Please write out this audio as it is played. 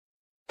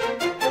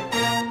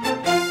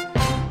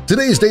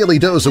Today's Daily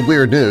Dose of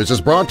Weird News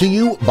is brought to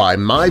you by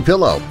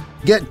MyPillow.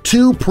 Get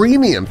 2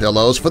 premium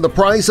pillows for the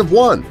price of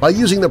 1 by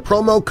using the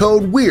promo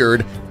code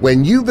WEIRD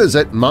when you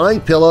visit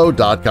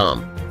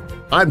MyPillow.com.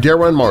 I'm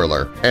Darren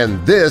Marlar,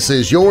 and this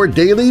is your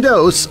Daily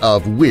Dose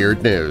of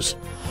Weird News.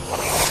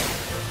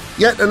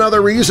 Yet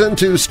another reason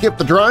to skip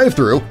the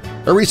drive-thru.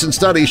 A recent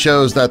study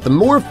shows that the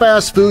more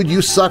fast food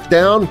you suck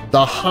down,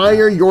 the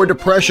higher your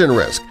depression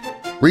risk.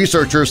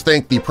 Researchers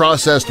think the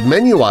processed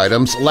menu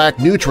items lack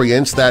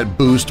nutrients that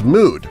boost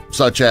mood,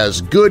 such as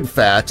good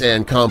fat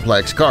and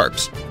complex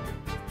carbs.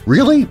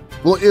 Really?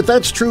 Well, if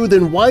that's true,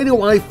 then why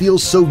do I feel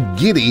so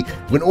giddy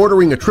when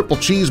ordering a triple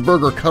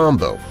cheeseburger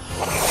combo?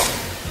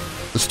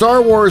 The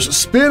Star Wars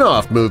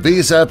spin-off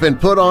movies have been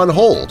put on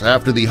hold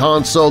after the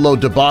Han Solo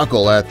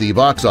debacle at the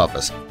box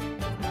office.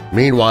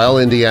 Meanwhile,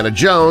 Indiana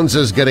Jones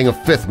is getting a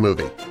 5th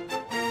movie.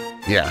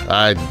 Yeah,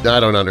 I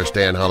don't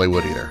understand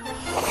Hollywood either.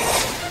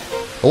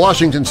 A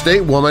Washington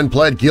state woman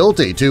pled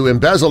guilty to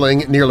embezzling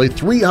nearly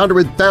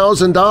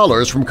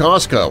 $300,000 from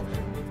Costco.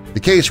 The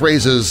case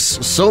raises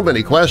so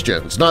many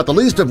questions, not the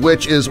least of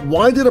which is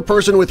why did a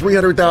person with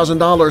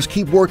 $300,000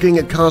 keep working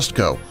at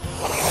Costco?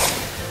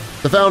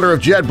 The founder of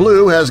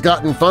JetBlue has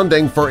gotten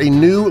funding for a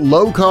new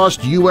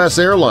low-cost U.S.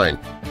 airline.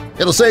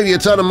 It'll save you a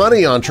ton of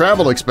money on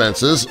travel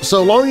expenses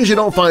so long as you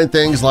don't find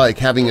things like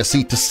having a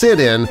seat to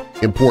sit in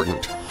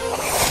important.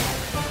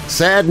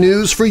 Sad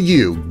news for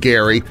you,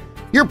 Gary.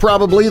 You're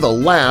probably the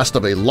last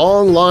of a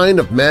long line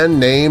of men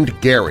named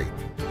Gary.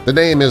 The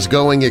name is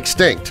going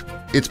extinct.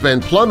 It's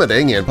been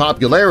plummeting in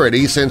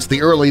popularity since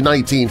the early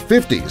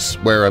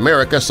 1950s, where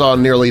America saw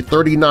nearly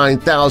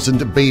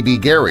 39,000 baby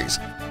Garys.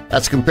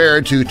 That's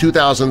compared to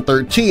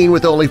 2013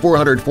 with only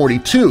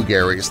 442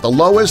 Garys, the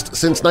lowest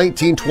since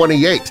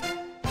 1928,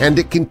 and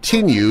it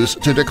continues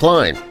to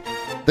decline.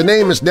 The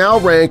name is now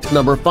ranked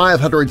number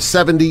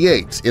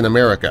 578 in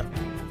America.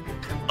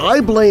 I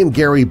blame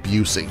Gary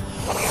Busey.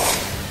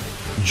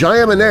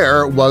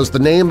 Jiaminair was the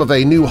name of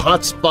a new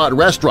hotspot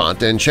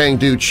restaurant in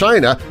Chengdu,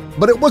 China,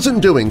 but it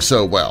wasn't doing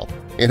so well.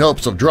 In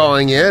hopes of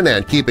drawing in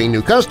and keeping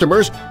new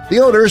customers, the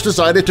owners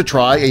decided to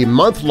try a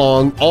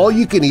month-long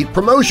all-you-can-eat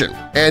promotion,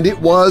 and it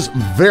was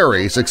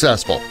very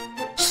successful.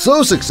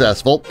 So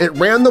successful, it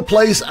ran the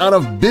place out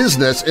of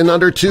business in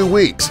under 2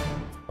 weeks.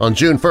 On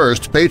June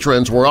 1st,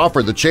 patrons were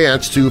offered the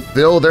chance to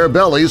fill their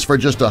bellies for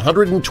just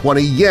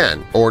 120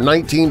 yen, or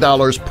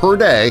 $19 per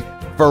day,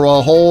 for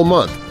a whole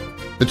month.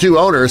 The 2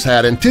 owners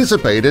had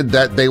anticipated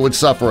that they would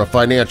suffer a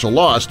financial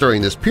loss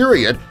during this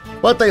period,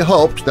 but they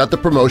hoped that the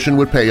promotion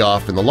would pay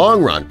off in the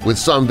long run, with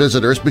some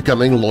visitors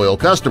becoming loyal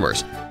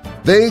customers.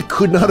 They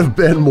could not have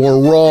been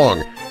more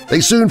wrong.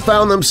 They soon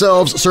found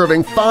themselves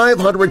serving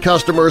 500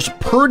 customers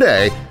per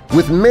day,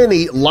 with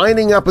many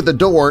lining up at the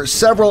door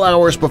several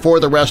hours before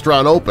the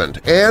restaurant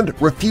opened and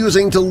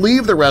refusing to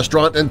leave the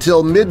restaurant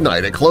until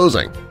midnight at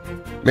closing.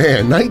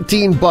 Man,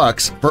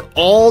 $19 for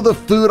all the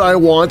food I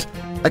want.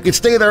 I could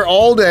stay there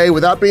all day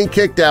without being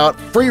kicked out,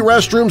 free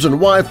restrooms and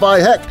Wi-Fi.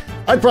 Heck,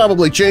 I'd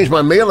probably change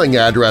my mailing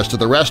address to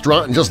the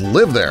restaurant and just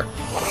live there.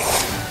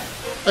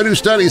 A new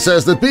study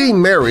says that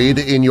being married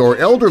in your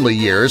elderly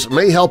years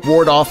may help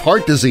ward off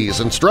heart disease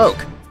and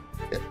stroke.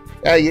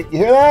 Hey, you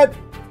hear that?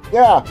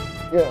 Yeah,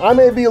 I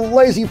may be a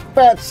lazy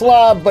fat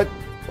slob, but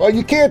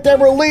you can't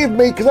ever leave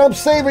me because I'm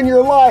saving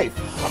your life.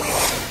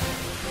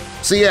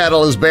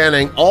 Seattle is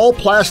banning all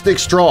plastic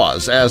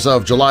straws as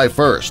of July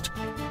 1st.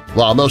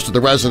 While most of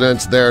the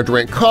residents there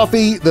drink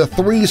coffee, the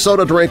 3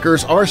 soda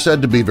drinkers are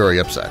said to be very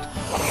upset.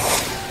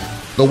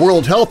 The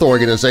World Health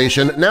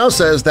Organization now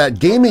says that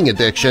gaming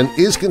addiction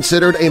is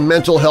considered a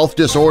mental health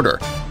disorder.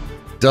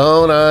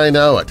 Don't I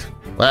know it?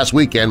 Last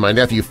weekend, my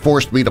nephew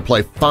forced me to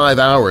play 5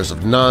 hours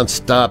of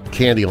non-stop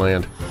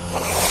Candyland.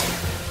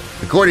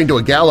 According to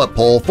a Gallup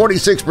poll,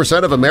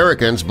 46% of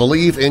Americans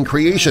believe in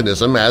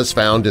creationism as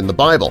found in the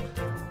Bible.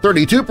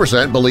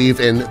 32% believe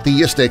in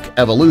theistic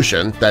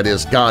evolution, that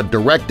is, God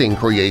directing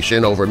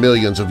creation over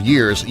millions of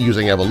years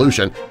using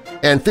evolution,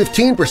 and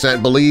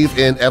 15% believe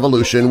in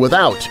evolution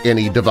without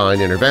any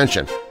divine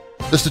intervention.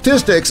 The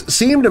statistics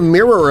seem to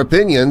mirror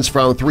opinions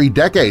from 3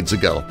 decades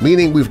ago,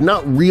 meaning we've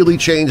not really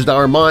changed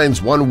our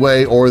minds one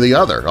way or the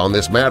other on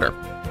this matter.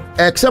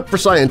 Except for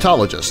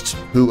Scientologists,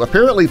 who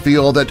apparently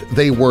feel that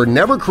they were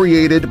never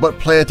created but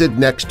planted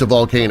next to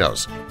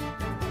volcanoes.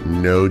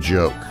 No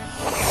joke.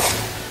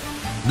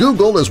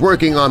 Google is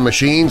working on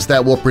machines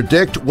that will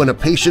predict when a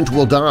patient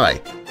will die.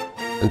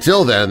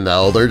 Until then,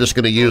 though, they're just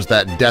going to use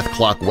that death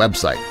clock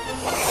website.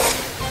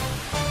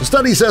 The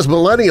study says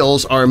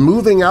millennials are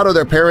moving out of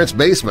their parents'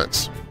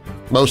 basements,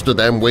 most of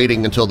them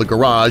waiting until the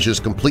garage is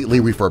completely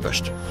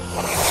refurbished.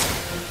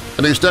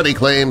 A new study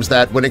claims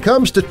that when it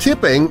comes to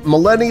tipping,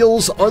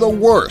 millennials are the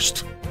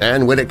worst,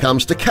 and when it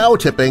comes to cow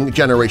tipping,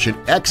 Generation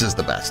X is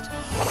the best.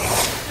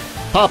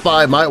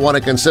 Popeye might want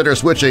to consider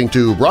switching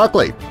to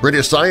broccoli.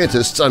 British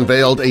scientists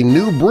unveiled a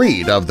new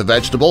breed of the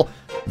vegetable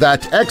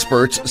that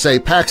experts say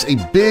packs a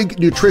big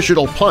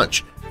nutritional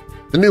punch.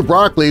 The new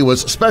broccoli was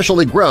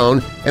specially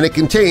grown, and it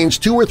contains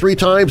 2 or 3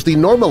 times the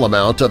normal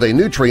amount of a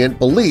nutrient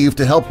believed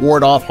to help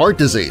ward off heart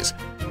disease.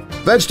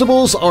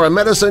 "Vegetables are a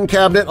medicine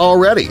cabinet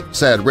already,"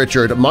 said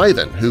Richard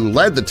Mythen, who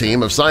led the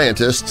team of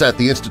scientists at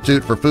the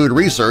Institute for Food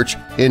Research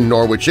in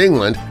Norwich,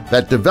 England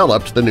that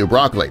developed the new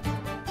broccoli.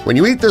 "When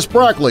you eat this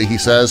broccoli," he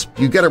says,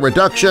 "you get a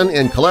reduction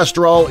in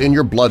cholesterol in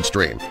your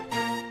bloodstream."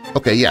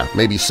 Okay, yeah,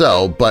 maybe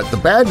so, but the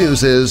bad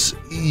news is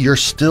you're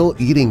still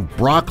eating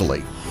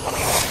broccoli.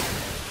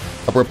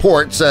 A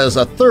report says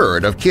a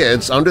third of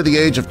kids under the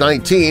age of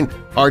 19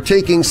 are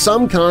taking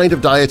some kind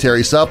of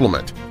dietary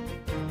supplement.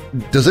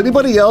 Does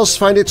anybody else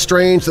find it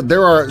strange that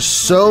there are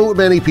so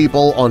many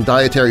people on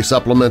dietary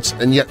supplements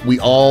and yet we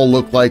all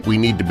look like we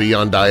need to be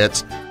on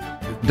diets?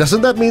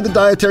 Doesn't that mean the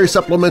dietary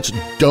supplements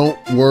don't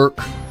work?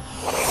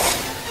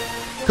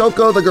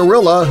 Coco the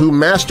gorilla, who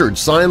mastered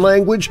sign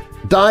language,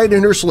 died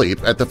in her sleep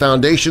at the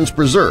Foundation's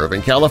preserve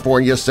in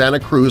California's Santa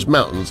Cruz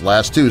Mountains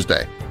last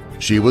Tuesday.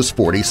 She was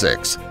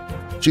 46.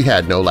 She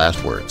had no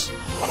last words.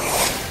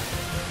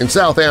 In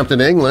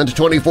Southampton, England,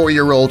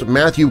 24-year-old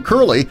Matthew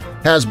Curley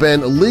has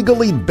been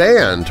legally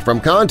banned from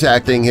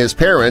contacting his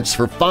parents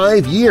for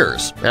 5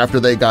 years after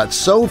they got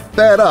so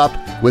fed up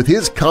with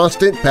his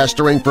constant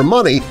pestering for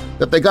money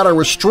that they got a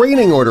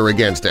restraining order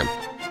against him.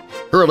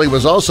 Curley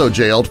was also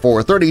jailed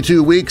for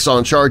 32 weeks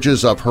on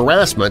charges of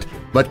harassment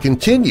but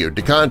continued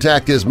to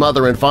contact his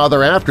mother and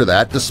father after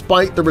that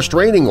despite the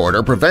restraining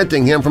order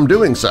preventing him from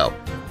doing so.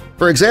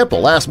 For example,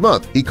 last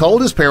month he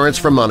called his parents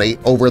for money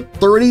over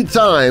 30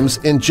 times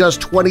in just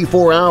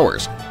 24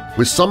 hours,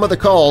 with some of the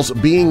calls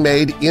being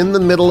made in the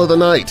middle of the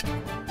night.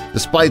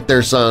 Despite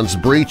their son's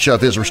breach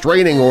of his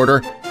restraining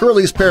order,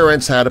 Curley's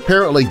parents had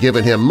apparently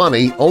given him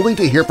money only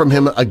to hear from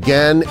him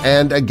again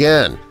and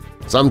again,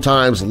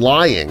 sometimes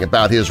lying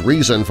about his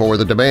reason for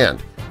the demand.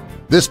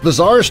 This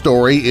bizarre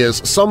story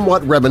is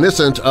somewhat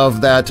reminiscent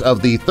of that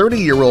of the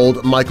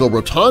 30-year-old Michael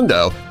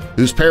Rotondo,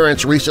 whose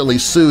parents recently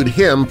sued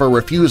him for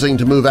refusing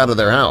to move out of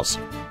their house.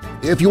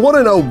 If you want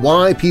to know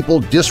why people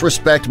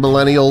disrespect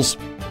millennials,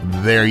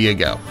 there you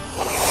go.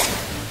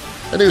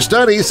 A new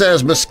study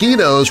says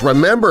mosquitoes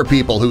remember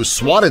people who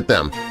swatted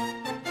them.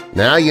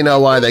 Now you know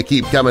why they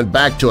keep coming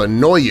back to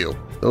annoy you.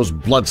 Those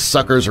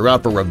bloodsuckers are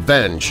out for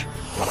revenge.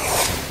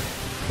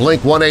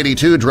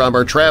 Blink-182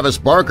 drummer Travis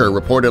Barker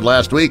reported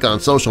last week on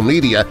social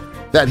media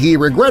that he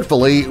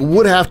regretfully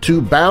would have to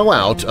bow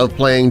out of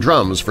playing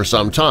drums for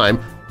some time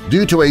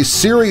due to a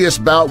serious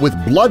bout with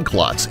blood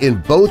clots in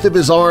both of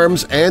his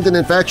arms and an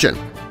infection.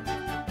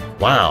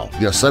 Wow,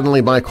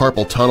 suddenly my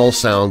carpal tunnel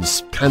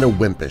sounds kind of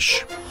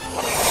wimpish.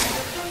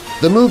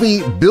 The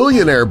movie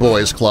Billionaire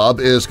Boys Club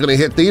is going to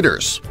hit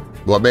theaters.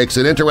 What makes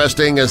it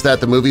interesting is that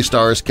the movie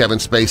stars Kevin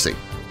Spacey.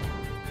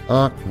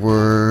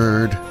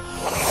 Awkward.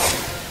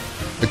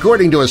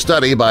 According to a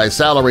study by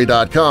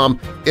Salary.com,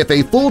 if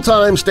a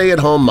full-time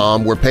stay-at-home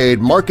mom were paid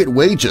market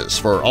wages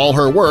for all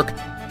her work,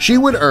 she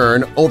would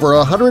earn over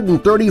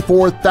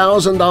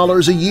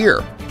 $134,000 a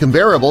year,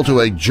 comparable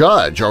to a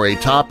judge or a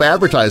top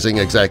advertising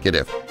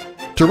executive.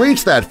 To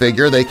reach that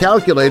figure, they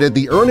calculated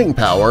the earning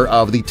power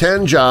of the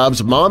 10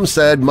 jobs mom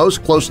said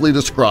most closely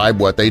describe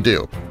what they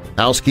do: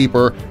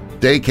 housekeeper,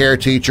 daycare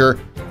teacher,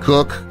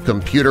 cook,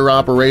 computer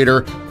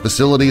operator,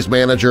 facilities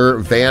manager,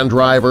 van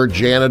driver,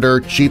 janitor,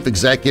 chief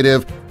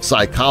executive,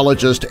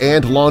 psychologist,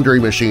 and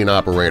laundry machine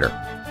operator.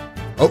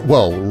 Oh,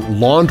 well,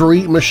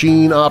 laundry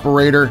machine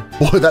operator?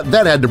 Boy,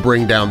 that had to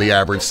bring down the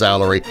average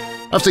salary.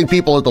 I've seen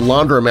people at the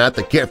laundromat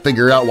that can't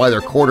figure out why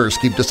their quarters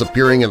keep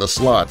disappearing in the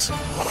slots.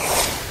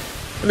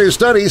 A new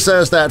study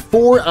says that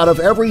 4 out of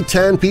every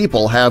 10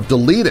 people have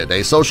deleted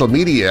a social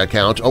media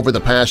account over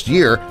the past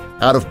year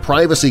out of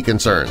privacy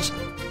concerns.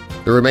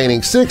 The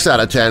remaining 6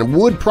 out of 10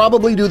 would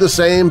probably do the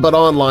same, but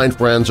online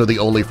friends are the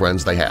only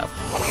friends they have.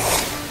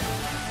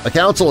 A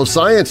council of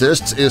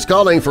scientists is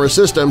calling for a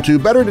system to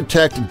better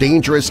detect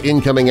dangerous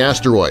incoming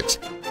asteroids.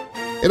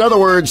 In other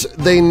words,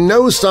 they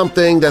know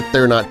something that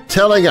they're not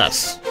telling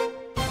us.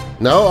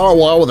 No? Oh,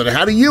 well, then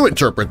how do you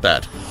interpret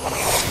that?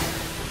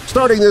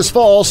 Starting this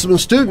fall, some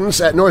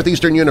students at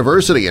Northeastern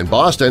University in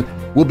Boston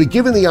will be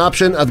given the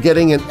option of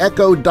getting an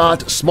Echo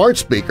Dot smart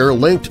speaker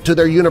linked to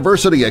their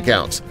university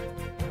accounts.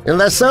 And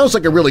that sounds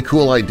like a really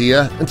cool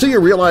idea until you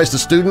realize the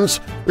students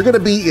are going to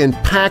be in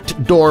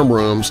packed dorm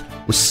rooms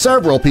with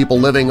several people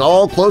living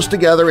all close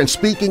together and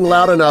speaking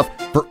loud enough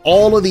for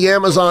all of the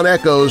Amazon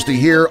Echoes to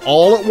hear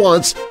all at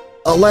once,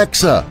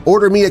 "Alexa,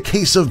 order me a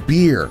case of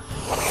beer."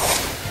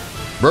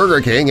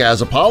 Burger King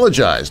has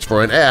apologized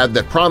for an ad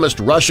that promised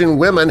Russian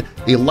women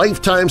a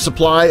lifetime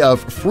supply of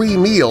free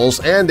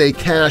meals and a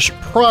cash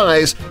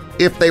prize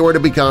if they were to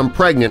become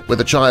pregnant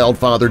with a child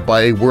fathered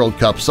by a World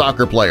Cup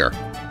soccer player.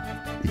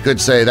 You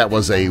could say that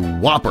was a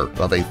whopper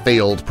of a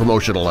failed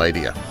promotional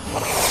idea.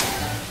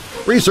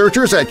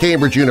 Researchers at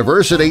Cambridge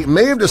University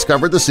may have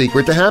discovered the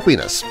secret to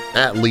happiness,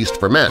 at least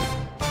for men.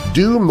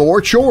 Do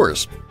more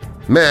chores.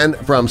 Men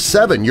from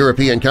 7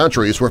 European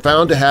countries were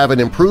found to have an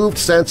improved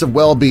sense of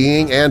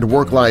well-being and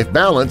work-life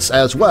balance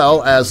as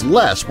well as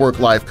less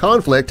work-life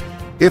conflict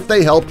if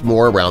they helped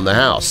more around the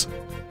house.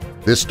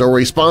 This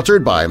story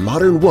sponsored by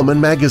Modern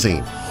Woman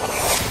magazine.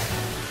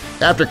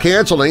 After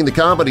canceling the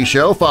comedy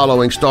show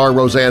following star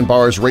Roseanne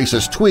Barr's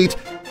racist tweet,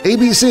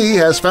 ABC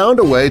has found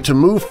a way to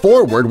move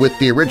forward with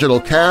the original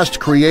cast,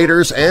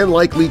 creators, and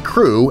likely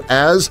crew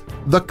as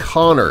the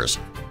Connors.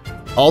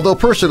 Although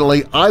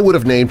personally, I would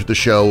have named the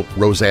show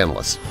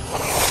Roseanne-less.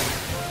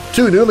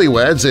 Two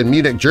newlyweds in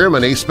Munich,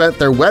 Germany spent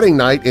their wedding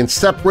night in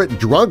separate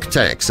drunk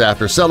tanks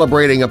after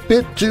celebrating a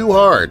bit too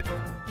hard.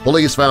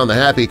 Police found the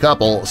happy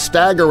couple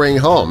staggering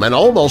home and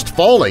almost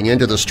falling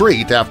into the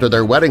street after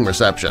their wedding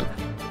reception.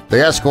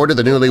 They escorted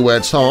the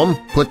newlyweds home,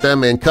 put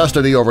them in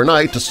custody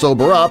overnight to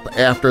sober up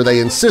after they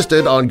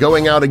insisted on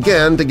going out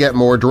again to get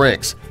more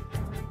drinks.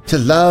 To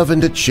love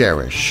and to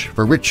cherish,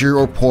 for richer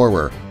or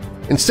poorer,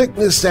 in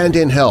sickness and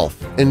in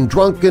health, in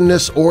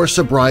drunkenness or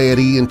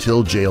sobriety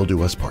until jail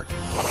do us part.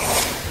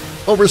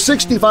 Over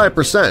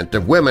 65%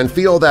 of women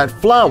feel that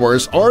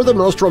flowers are the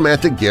most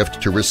romantic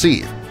gift to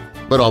receive,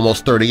 but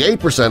almost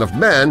 38% of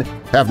men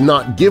have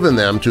not given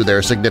them to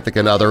their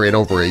significant other in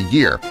over a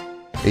year.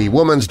 A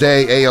Woman's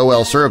Day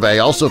AOL survey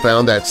also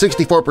found that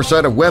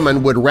 64% of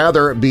women would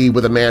rather be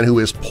with a man who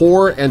is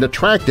poor and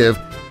attractive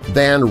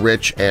than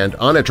rich and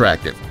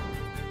unattractive.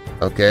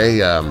 Okay,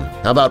 how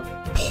about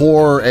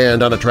poor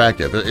and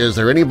unattractive? Is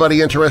there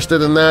anybody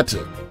interested in that?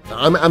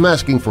 I'm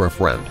asking for a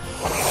friend.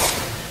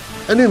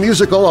 A new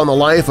musical on the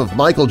life of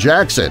Michael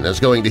Jackson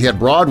is going to hit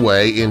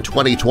Broadway in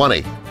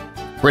 2020.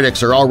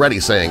 Critics are already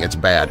saying it's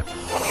bad.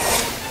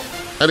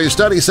 A new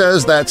study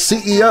says that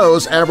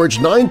CEOs average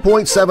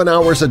 9.7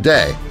 hours a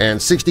day and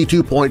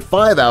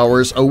 62.5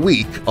 hours a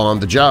week on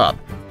the job,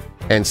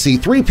 and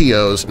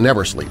C-3POs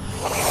never sleep.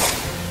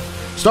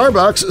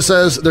 Starbucks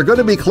says they're going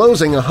to be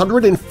closing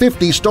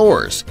 150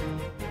 stores.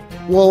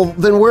 Well,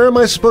 then where am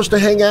I supposed to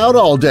hang out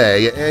all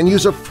day and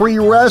use a free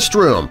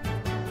restroom?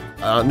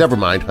 Never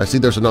mind, I see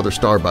there's another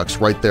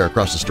Starbucks right there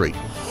across the street.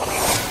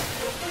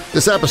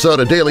 This episode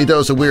of Daily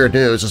Dose of Weird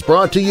News is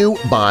brought to you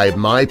by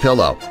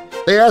MyPillow.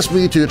 They asked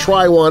me to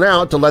try one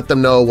out to let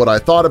them know what I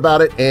thought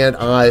about it, and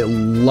I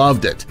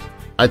loved it.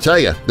 I tell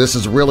you, this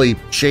has really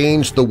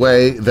changed the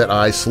way that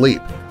I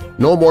sleep.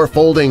 No more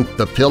folding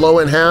the pillow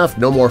in half,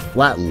 no more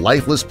flat,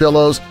 lifeless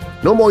pillows,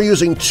 no more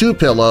using two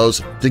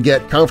pillows to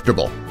get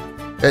comfortable.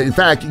 In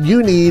fact,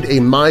 you need a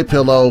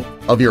MyPillow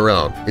of your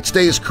own. It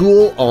stays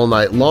cool all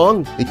night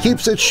long, it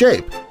keeps its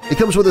shape. It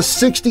comes with a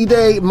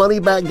 60-day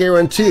money-back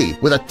guarantee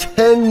with a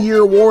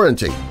 10-year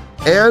warranty.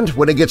 And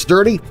when it gets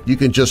dirty, you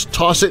can just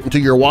toss it into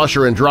your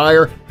washer and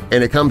dryer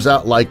and it comes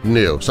out like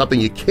new, something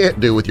you can't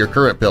do with your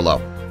current pillow.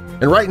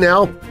 And right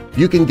now,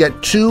 you can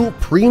get 2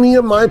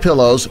 premium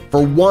MyPillows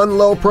for one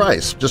low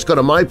price. Just go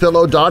to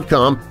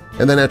MyPillow.com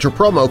and then enter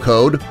promo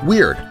code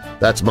WEIRD.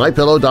 That's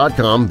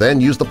MyPillow.com,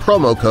 then use the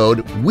promo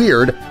code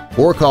WEIRD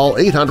or call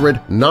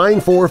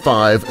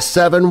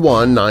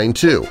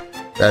 800-945-7192.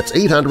 That's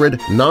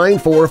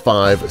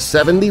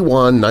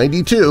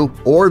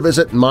 800-945-7192 or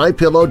visit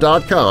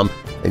MyPillow.com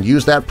and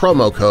use that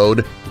promo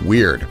code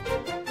WEIRD.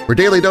 For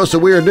Daily Dose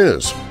of Weird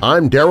News,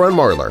 I'm Darren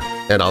Marlar,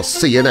 and I'll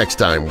see you next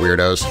time,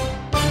 Weirdos!